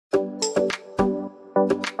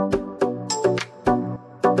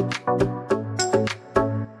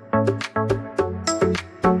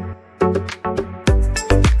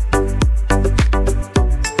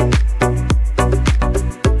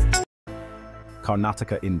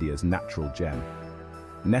Karnataka, India's natural gem.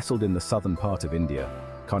 Nestled in the southern part of India,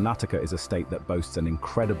 Karnataka is a state that boasts an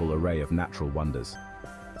incredible array of natural wonders.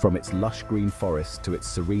 From its lush green forests to its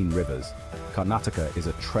serene rivers, Karnataka is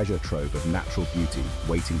a treasure trove of natural beauty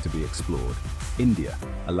waiting to be explored. India,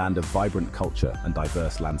 a land of vibrant culture and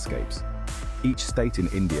diverse landscapes. Each state in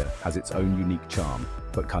India has its own unique charm,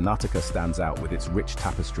 but Karnataka stands out with its rich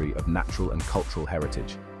tapestry of natural and cultural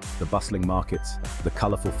heritage. The bustling markets, the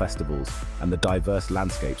colorful festivals, and the diverse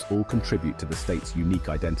landscapes all contribute to the state's unique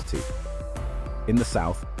identity. In the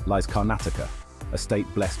south lies Karnataka, a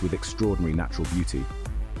state blessed with extraordinary natural beauty.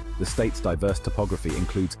 The state's diverse topography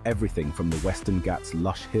includes everything from the Western Ghats'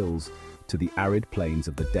 lush hills to the arid plains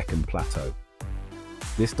of the Deccan Plateau.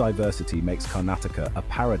 This diversity makes Karnataka a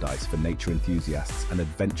paradise for nature enthusiasts and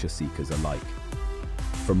adventure seekers alike.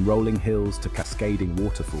 From rolling hills to cascading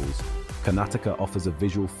waterfalls, Karnataka offers a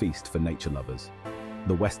visual feast for nature lovers.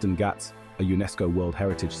 The Western Ghats, a UNESCO World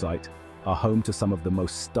Heritage Site, are home to some of the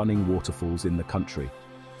most stunning waterfalls in the country.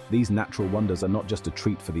 These natural wonders are not just a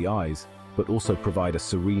treat for the eyes, but also provide a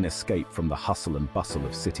serene escape from the hustle and bustle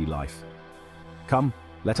of city life. Come,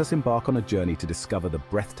 let us embark on a journey to discover the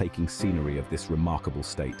breathtaking scenery of this remarkable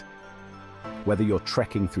state. Whether you're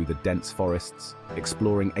trekking through the dense forests,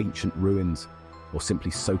 exploring ancient ruins, or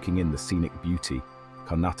simply soaking in the scenic beauty,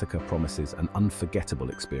 Karnataka promises an unforgettable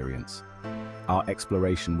experience. Our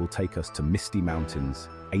exploration will take us to misty mountains,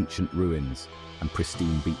 ancient ruins, and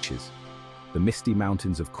pristine beaches. The misty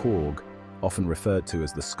mountains of Coorg, often referred to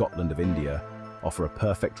as the Scotland of India, offer a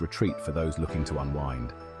perfect retreat for those looking to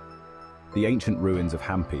unwind. The ancient ruins of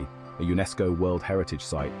Hampi, a UNESCO World Heritage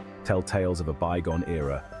Site, tell tales of a bygone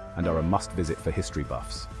era and are a must-visit for history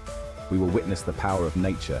buffs. We will witness the power of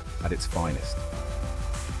nature at its finest.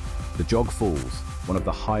 The Jog Falls, one of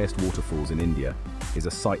the highest waterfalls in India, is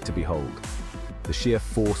a sight to behold. The sheer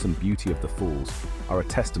force and beauty of the falls are a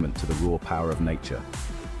testament to the raw power of nature.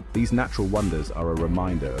 These natural wonders are a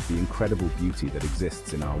reminder of the incredible beauty that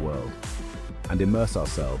exists in our world, and immerse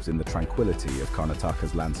ourselves in the tranquility of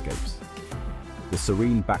Karnataka's landscapes. The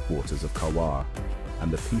serene backwaters of Karwar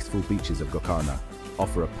and the peaceful beaches of Gokarna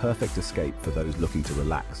offer a perfect escape for those looking to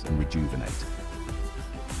relax and rejuvenate.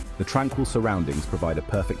 The tranquil surroundings provide a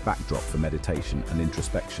perfect backdrop for meditation and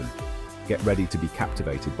introspection. Get ready to be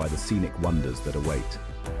captivated by the scenic wonders that await.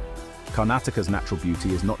 Karnataka's natural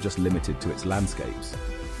beauty is not just limited to its landscapes.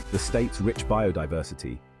 The state's rich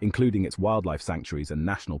biodiversity, including its wildlife sanctuaries and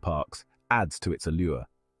national parks, adds to its allure.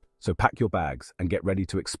 So pack your bags and get ready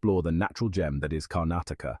to explore the natural gem that is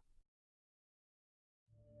Karnataka.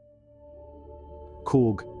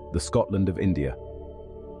 Coorg, the Scotland of India.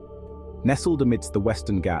 Nestled amidst the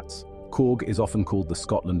Western Ghats, Coorg is often called the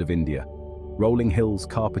Scotland of India. Rolling hills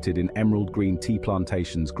carpeted in emerald green tea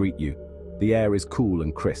plantations greet you. The air is cool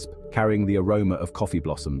and crisp, carrying the aroma of coffee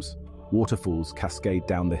blossoms. Waterfalls cascade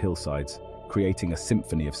down the hillsides, creating a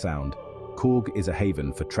symphony of sound. Coorg is a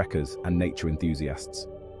haven for trekkers and nature enthusiasts.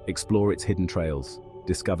 Explore its hidden trails,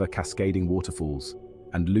 discover cascading waterfalls,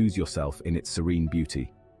 and lose yourself in its serene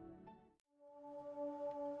beauty.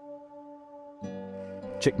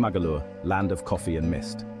 Chikmagalur, land of coffee and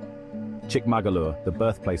mist. Chikmagalur, the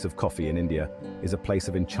birthplace of coffee in India, is a place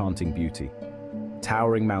of enchanting beauty.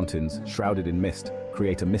 Towering mountains, shrouded in mist,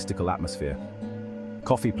 create a mystical atmosphere.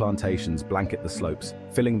 Coffee plantations blanket the slopes,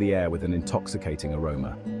 filling the air with an intoxicating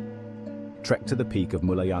aroma. Trek to the peak of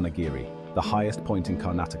Mullayanagiri, the highest point in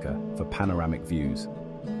Karnataka, for panoramic views.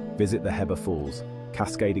 Visit the Heba Falls,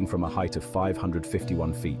 cascading from a height of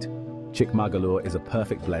 551 feet. Chikmagalur is a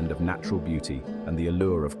perfect blend of natural beauty and the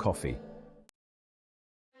allure of coffee.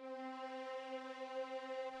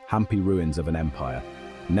 Hampi, ruins of an empire.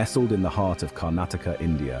 Nestled in the heart of Karnataka,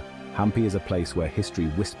 India, Hampi is a place where history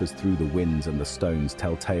whispers through the winds and the stones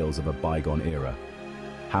tell tales of a bygone era.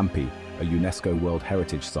 Hampi, a UNESCO World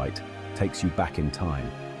Heritage Site, takes you back in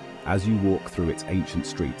time. As you walk through its ancient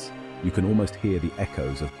streets, you can almost hear the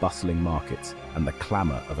echoes of bustling markets and the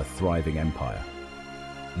clamor of a thriving empire.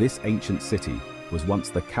 This ancient city was once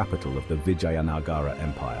the capital of the Vijayanagara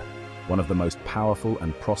Empire, one of the most powerful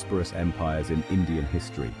and prosperous empires in Indian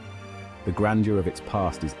history. The grandeur of its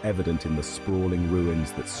past is evident in the sprawling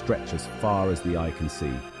ruins that stretch as far as the eye can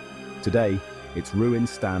see. Today, its ruins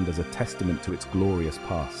stand as a testament to its glorious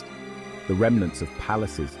past. The remnants of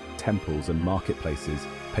palaces, temples, and marketplaces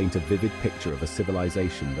paint a vivid picture of a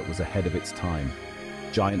civilization that was ahead of its time.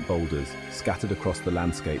 Giant boulders, scattered across the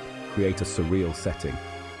landscape, create a surreal setting.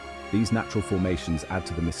 These natural formations add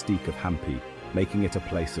to the mystique of Hampi, making it a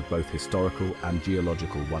place of both historical and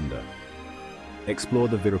geological wonder. Explore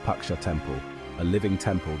the Virupaksha Temple, a living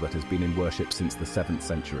temple that has been in worship since the 7th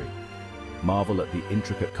century. Marvel at the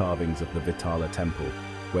intricate carvings of the Vijayanagara Temple,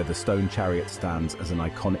 where the stone chariot stands as an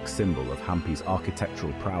iconic symbol of Hampi's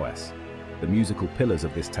architectural prowess. The musical pillars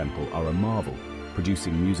of this temple are a marvel,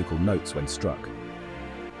 producing musical notes when struck.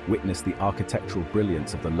 Witness the architectural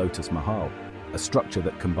brilliance of the Lotus Mahal, a structure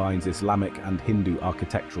that combines Islamic and Hindu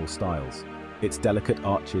architectural styles. Its delicate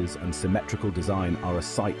arches and symmetrical design are a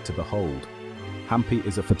sight to behold. Hampi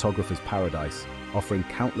is a photographer's paradise, offering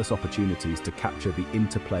countless opportunities to capture the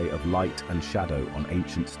interplay of light and shadow on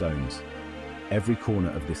ancient stones. Every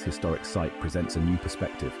corner of this historic site presents a new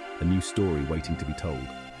perspective, a new story waiting to be told.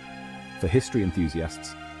 For history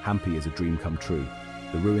enthusiasts, Hampi is a dream come true.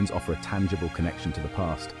 The ruins offer a tangible connection to the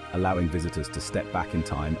past, allowing visitors to step back in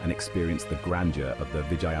time and experience the grandeur of the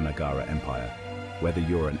Vijayanagara Empire. Whether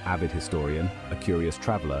you're an avid historian, a curious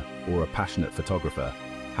traveler, or a passionate photographer,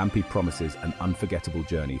 Hampi promises an unforgettable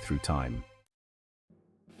journey through time.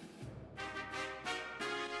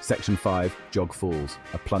 Section 5. Jog Falls,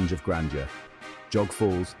 a plunge of grandeur. Jog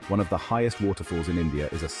Falls, one of the highest waterfalls in India,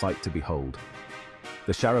 is a sight to behold.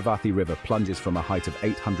 The Sharavathi River plunges from a height of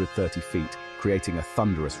 830 feet, creating a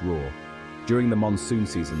thunderous roar. During the monsoon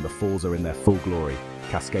season, the falls are in their full glory,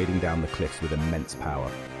 cascading down the cliffs with immense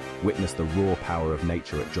power. Witness the raw power of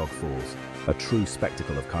nature at Jog Falls, a true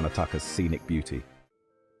spectacle of Karnataka's scenic beauty.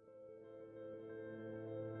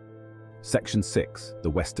 Section 6. The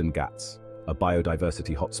Western Ghats, a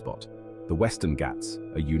biodiversity hotspot. The Western Ghats,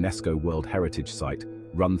 a UNESCO World Heritage Site,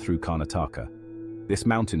 run through Karnataka. This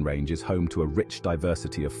mountain range is home to a rich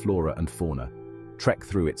diversity of flora and fauna. Trek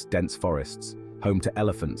through its dense forests, home to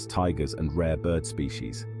elephants, tigers, and rare bird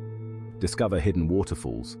species. Discover hidden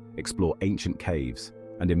waterfalls, explore ancient caves,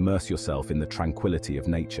 and immerse yourself in the tranquility of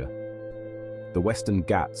nature. The Western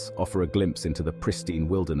Ghats offer a glimpse into the pristine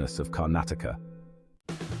wilderness of Karnataka.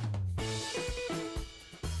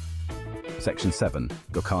 Section 7.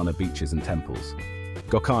 Gokarna Beaches and Temples.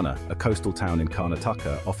 Gokarna, a coastal town in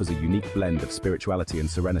Karnataka, offers a unique blend of spirituality and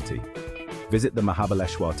serenity. Visit the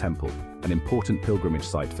Mahabaleshwar Temple, an important pilgrimage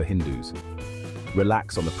site for Hindus.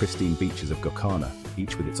 Relax on the pristine beaches of Gokarna,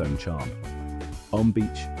 each with its own charm. Om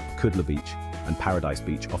Beach, Kudla Beach, and Paradise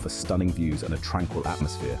Beach offer stunning views and a tranquil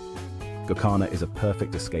atmosphere. Gokarna is a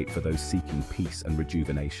perfect escape for those seeking peace and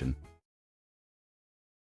rejuvenation.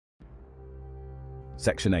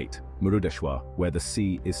 Section 8. Murudeshwar, where the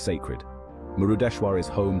sea is sacred. Murudeshwar is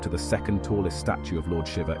home to the second tallest statue of Lord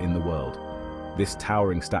Shiva in the world. This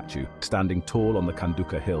towering statue, standing tall on the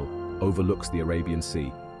Kanduka hill, overlooks the Arabian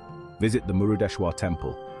Sea. Visit the Murudeshwar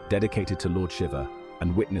Temple, dedicated to Lord Shiva,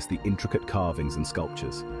 and witness the intricate carvings and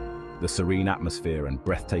sculptures. The serene atmosphere and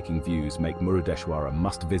breathtaking views make Murudeshwar a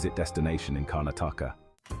must-visit destination in Karnataka.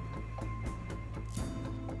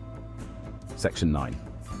 Section 9.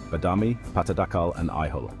 Badami, Patadakal and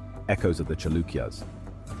Aihole, echoes of the Chalukyas.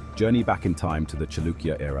 Journey back in time to the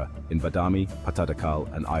Chalukya era in Badami,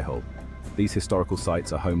 Patadakal and Aihole. These historical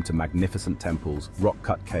sites are home to magnificent temples,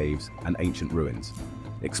 rock-cut caves, and ancient ruins.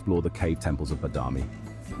 Explore the cave temples of Badami,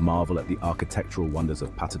 marvel at the architectural wonders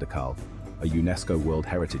of Patadakal, a UNESCO World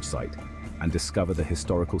Heritage Site, and discover the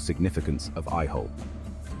historical significance of Aihole.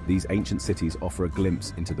 These ancient cities offer a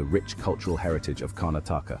glimpse into the rich cultural heritage of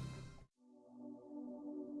Karnataka.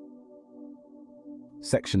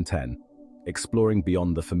 Section 10. Exploring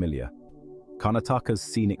beyond the familiar. Karnataka's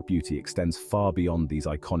scenic beauty extends far beyond these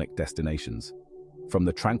iconic destinations. From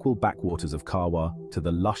the tranquil backwaters of Karwar to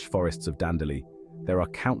the lush forests of Dandeli, there are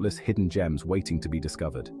countless hidden gems waiting to be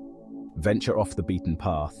discovered. Venture off the beaten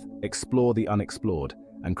path, explore the unexplored,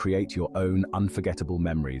 and create your own unforgettable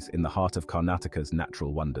memories in the heart of Karnataka's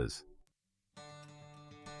natural wonders.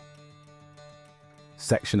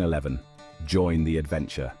 Section 11. Join the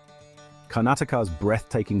adventure. Karnataka's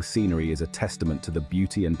breathtaking scenery is a testament to the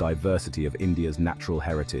beauty and diversity of India's natural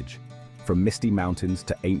heritage. From misty mountains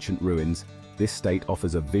to ancient ruins, this state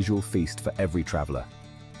offers a visual feast for every traveler.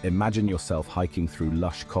 Imagine yourself hiking through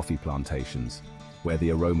lush coffee plantations, where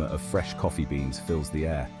the aroma of fresh coffee beans fills the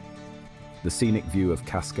air. The scenic view of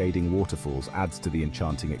cascading waterfalls adds to the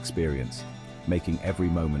enchanting experience, making every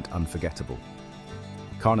moment unforgettable.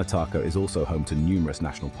 Karnataka is also home to numerous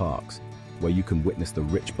national parks, where you can witness the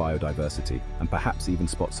rich biodiversity and perhaps even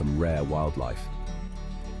spot some rare wildlife.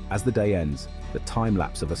 As the day ends, the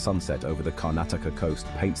time-lapse of a sunset over the Karnataka coast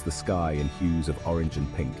paints the sky in hues of orange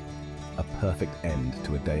and pink, a perfect end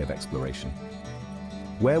to a day of exploration.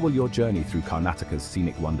 Where will your journey through Karnataka's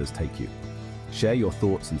scenic wonders take you? Share your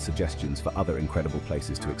thoughts and suggestions for other incredible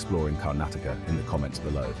places to explore in Karnataka in the comments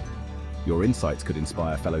below. Your insights could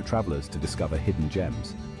inspire fellow travelers to discover hidden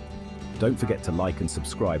gems. Don't forget to like and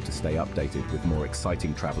subscribe to stay updated with more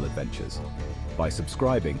exciting travel adventures. By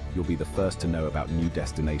subscribing, you'll be the first to know about new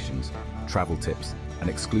destinations, travel tips, and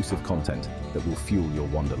exclusive content that will fuel your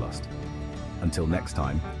wanderlust. Until next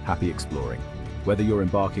time, happy exploring. Whether you're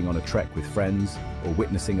embarking on a trek with friends or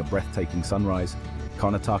witnessing a breathtaking sunrise,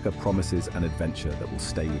 Karnataka promises an adventure that will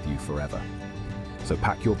stay with you forever. So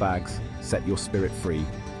pack your bags, set your spirit free,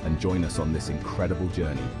 and join us on this incredible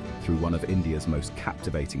journey through one of India's most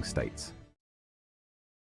captivating states.